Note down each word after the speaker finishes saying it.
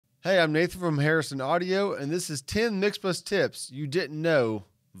Hey, I'm Nathan from Harrison Audio, and this is 10 Mixbus Tips You Didn't Know,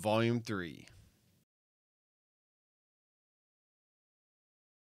 Volume 3.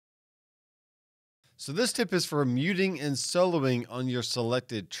 So this tip is for muting and soloing on your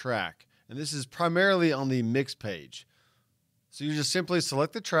selected track, and this is primarily on the mix page. So you just simply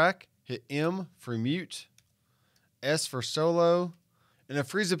select the track, hit M for mute, S for solo, and it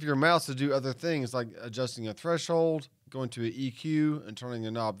frees up your mouse to do other things like adjusting a threshold, going to an EQ and turning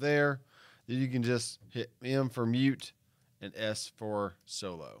a knob there. Then you can just hit M for mute and S for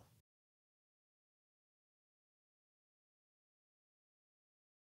solo.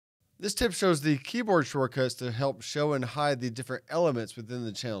 This tip shows the keyboard shortcuts to help show and hide the different elements within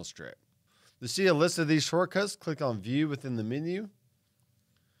the channel strip. To see a list of these shortcuts, click on View within the menu.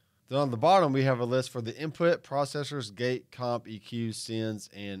 Then on the bottom, we have a list for the input, processors, gate, comp, EQ, sends,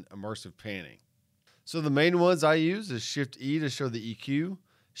 and immersive panning. So the main ones I use is Shift-E to show the EQ,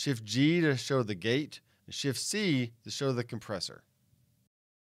 Shift-G to show the gate, and Shift-C to show the compressor.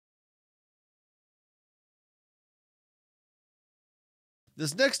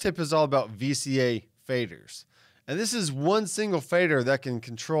 This next tip is all about VCA faders. And this is one single fader that can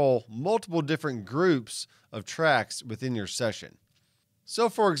control multiple different groups of tracks within your session. So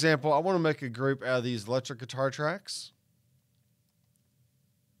for example, I want to make a group out of these electric guitar tracks.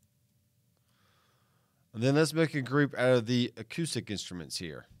 And then let's make a group out of the acoustic instruments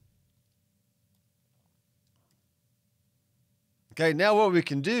here. Okay, now what we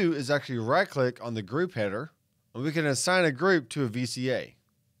can do is actually right-click on the group header, and we can assign a group to a VCA.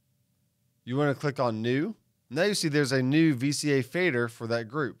 You want to click on New. Now you see there's a new VCA fader for that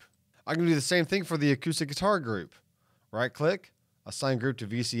group. I can do the same thing for the acoustic guitar group. Right-click, assign group to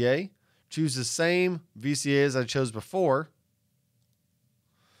VCA, choose the same VCA as I chose before.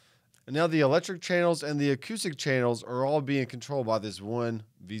 And now the electric channels and the acoustic channels are all being controlled by this one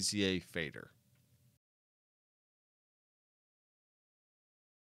VCA fader.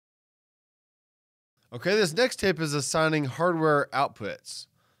 Okay, this next tip is assigning hardware outputs.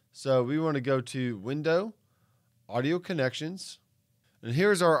 So we want to go to Window, Audio Connections, and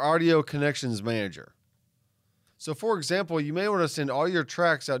here's our Audio Connections Manager. So for example, you may want to send all your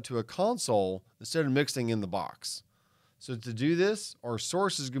tracks out to a console instead of mixing in the box. So to do this, our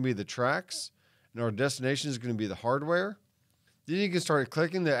source is going to be the tracks, and our destination is going to be the hardware. Then you can start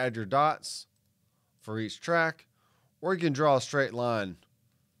clicking to add your dots for each track, or you can draw a straight line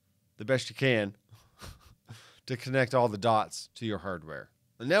the best you can to connect all the dots to your hardware.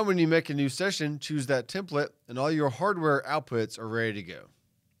 And now when you make a new session, choose that template, and all your hardware outputs are ready to go.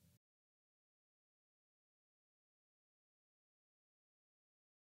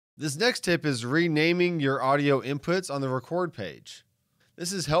 This next tip is renaming your audio inputs on the record page.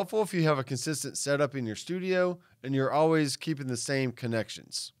 This is helpful if you have a consistent setup in your studio and you're always keeping the same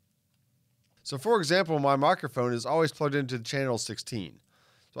connections. So for example, my microphone is always plugged into channel 16.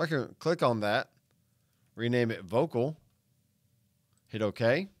 So I can click on that, rename it Vocal, hit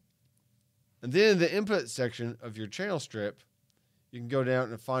OK. And then in the input section of your channel strip, you can go down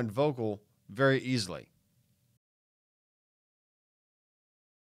and find Vocal very easily.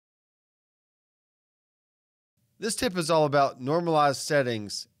 This tip is all about normalized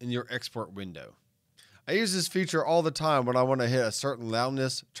settings in your export window. I use this feature all the time when I want to hit a certain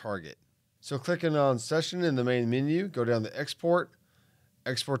loudness target. So clicking on Session in the main menu, go down to Export,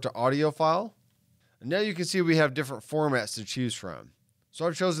 Export to Audio File. And now you can see we have different formats to choose from. So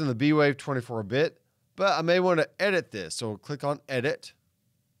I've chosen the B-Wave 24-bit, but I may want to edit this. So click on Edit.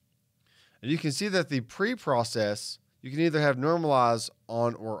 And you can see that the pre-process, you can either have Normalize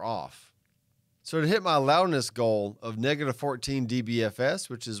on or off. So to hit my loudness goal of -14 dBFS,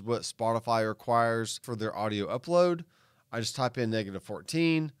 which is what Spotify requires for their audio upload, I just type in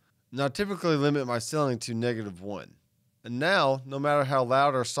 -14. Now I typically limit my ceiling to -1. And now, no matter how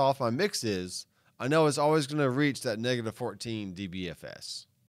loud or soft my mix is, I know it's always going to reach that -14 dBFS.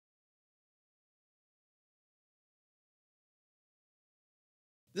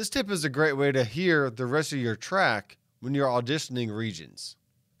 This tip is a great way to hear the rest of your track when you're auditioning regions.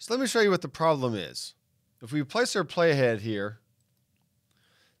 So let me show you what the problem is. If we place our playhead here,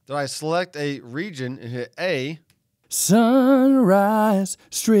 then I select a region and hit A. Sunrise,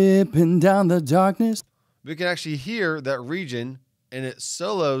 stripping down the darkness. We can actually hear that region, and it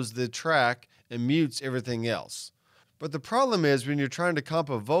solos the track and mutes everything else. But the problem is when you're trying to comp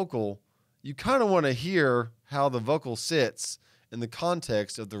a vocal, you kind of want to hear how the vocal sits in the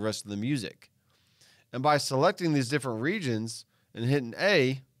context of the rest of the music. And by selecting these different regions and hitting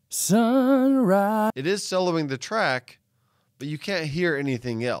A, Sunrise, it is soloing the track, but you can't hear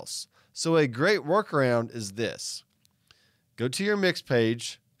anything else. So a great workaround is this. Go to your mix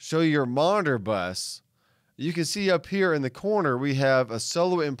page, show your monitor bus, you can see up here in the corner we have a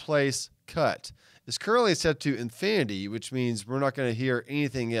solo in place cut. It's currently set to infinity, which means we're not going to hear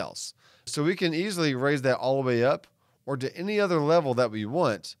anything else. So we can easily raise that all the way up or to any other level that we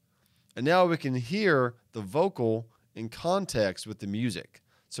want. And now we can hear the vocal in context with the music.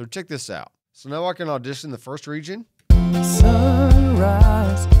 So check this out. So now I can audition the first region.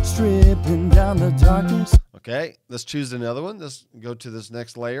 Sunrise, stripping down the darkness. Okay, let's choose another one. Let's go to this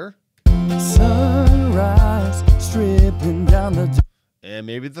next layer. Sunrise, stripping down the And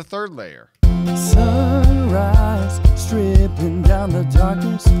maybe the third layer. sunrise, stripping down the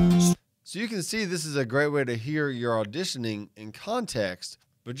darkness. So you can see this is a great way to hear your auditioning in context.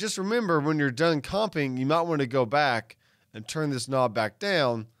 But just remember, when you're done comping, you might want to go back and turn this knob back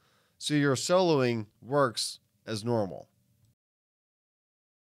down so your soloing works as normal.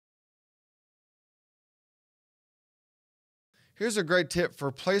 Here's a great tip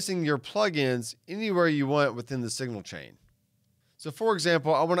for placing your plugins anywhere you want within the signal chain. So for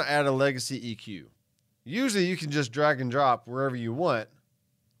example, I want to add a legacy EQ. Usually you can just drag and drop wherever you want,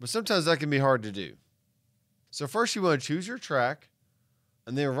 but sometimes that can be hard to do. So first you want to choose your track,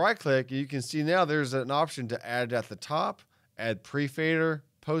 and then right click, and you can see now there's an option to add at the top, add pre-fader,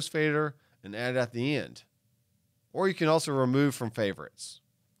 post-fader, and add at the end. Or you can also remove from favorites.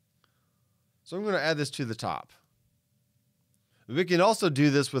 So I'm going to add this to the top. We can also do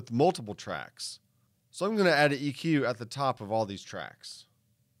this with multiple tracks. So I'm going to add an EQ at the top of all these tracks.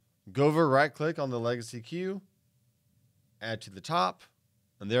 Go over, right click on the legacy cue, add to the top,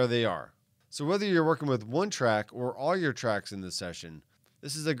 and there they are. So whether you're working with one track or all your tracks in the session,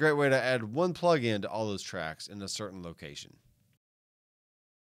 this is a great way to add one plugin to all those tracks in a certain location.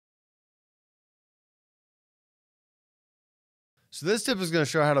 So this tip is going to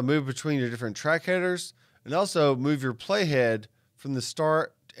show how to move between your different track headers and also move your playhead from the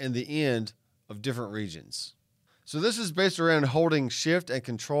start and the end of different regions. So this is based around holding Shift and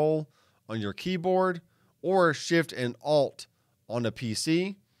Control on your keyboard or Shift and Alt on a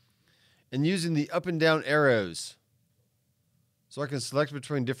PC and using the up and down arrows. So I can select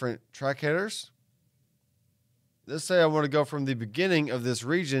between different track headers. Let's say I want to go from the beginning of this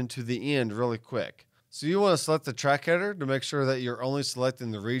region to the end really quick. So you want to select the track header to make sure that you're only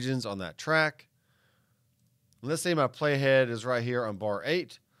selecting the regions on that track. Let's say my playhead is right here on bar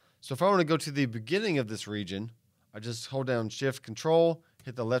 8. So if I want to go to the beginning of this region, I just hold down Shift Control,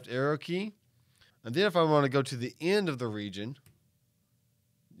 hit the left arrow key. And then if I want to go to the end of the region,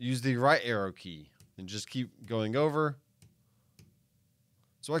 use the right arrow key and just keep going over.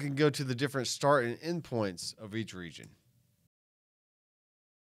 So I can go to the different start and end points of each region.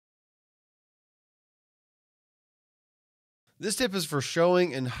 This tip is for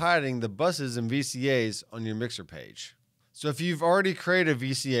showing and hiding the buses and VCAs on your mixer page. So if you've already created a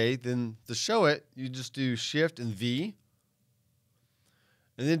VCA, then to show it, you just do Shift and V.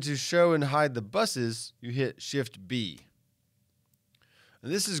 And then to show and hide the buses, you hit Shift B.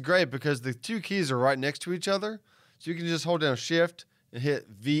 And this is great because the two keys are right next to each other. So you can just hold down Shift and hit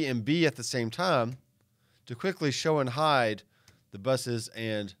V and B at the same time to quickly show and hide the buses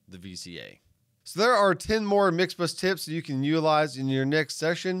and the VCA. So there are 10 more Mixbus tips that you can utilize in your next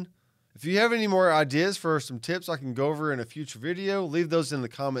session. If you have any more ideas for some tips I can go over in a future video, leave those in the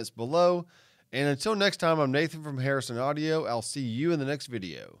comments below. And until next time, I'm Nathan from Harrison Audio. I'll see you in the next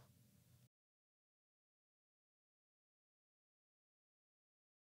video.